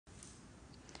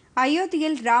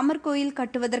அயோத்தியில் ராமர் கோயில்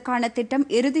கட்டுவதற்கான திட்டம்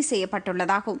இறுதி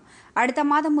செய்யப்பட்டுள்ளதாகவும் அடுத்த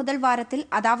மாதம் முதல் வாரத்தில்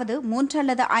அதாவது 3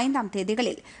 அல்லது 5ஆம்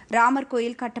தேதிகளில் ராமர்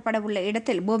கோயில் கட்டப்பட உள்ள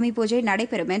இடத்தில் பூமி பூஜை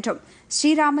நடைபெறும் என்றும்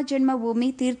ஸ்ரீராம ஜென்ம பூமி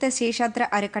தீர்த்த சேஷாத்ர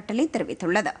அறக்கட்டளை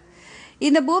தெரிவித்துள்ளது.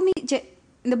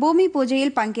 இந்த பூமி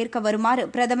பூஜையில் பங்கேற்க வருமாறு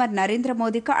பிரதமர் நரேந்திர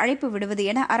மோடிக்கு அழைப்பு விடுவது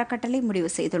என அறக்கட்டளை முடிவு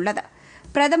செய்துள்ளது.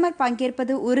 பிரதமர்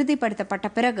பங்கேற்பது உறுதிப்படுத்தப்பட்ட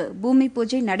பிறகு பூமி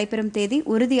பூஜை நடைபெறும் தேதி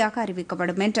உறுதியாக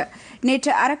அறிவிக்கப்படும் என்று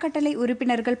நேற்று அறக்கட்டளை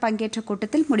உறுப்பினர்கள் பங்கேற்ற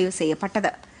கூட்டத்தில் முடிவு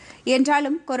செய்யப்பட்டது.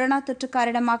 என்றாலும் கொரோனா தொற்று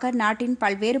காரணமாக நாட்டின்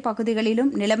பல்வேறு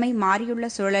பகுதிகளிலும் நிலைமை மாறியுள்ள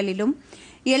சூழலிலும்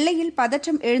எல்லையில்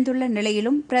பதற்றம் எழுந்துள்ள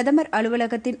நிலையிலும் பிரதமர்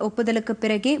அலுவலகத்தின் ஒப்புதலுக்கு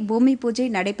பிறகே பூமி பூஜை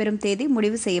நடைபெறும் தேதி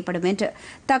முடிவு செய்யப்படும் என்று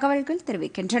தகவல்கள்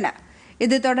தெரிவிக்கின்றன.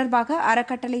 இது தொடர்பாக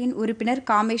அறக்கட்டளையின் உறுப்பினர்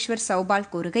காமேஸ்வர் சௌபால்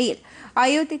கூறுகையில்,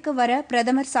 அயோத்திக்கு வர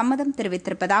பிரதமர் சம்மதம்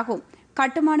தெரிவித்திருப்பதாகவும்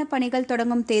கட்டுமான பணிகள்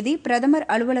தொடங்கும் தேதி பிரதமர்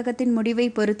அலுவலகத்தின் முடிவை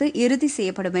பொறுத்து இறுதி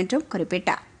செய்யப்படும் என்றும்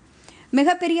குறிப்பிட்டார்.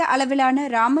 மிகப்பெரிய அளவிலான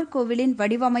ராமர் கோவிலின்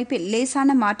வடிவமைப்பில்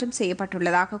லேசான மாற்றம்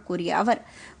செய்யப்பட்டுள்ளதாக கூறிய அவர்,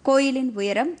 கோயிலின்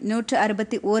உயரம்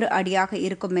 161 அடியாக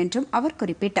இருக்கும் என்றும் அவர்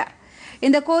குறிப்பிட்டார்.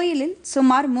 இந்த கோயிலில்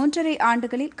சுமார் 3½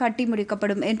 ஆண்டுகளில் கட்டி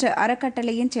முடிக்கப்படும் என்று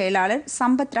அறக்கட்டளையின் செயலாளர்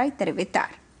சம்பத் ராய்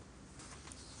தெரிவித்தார்.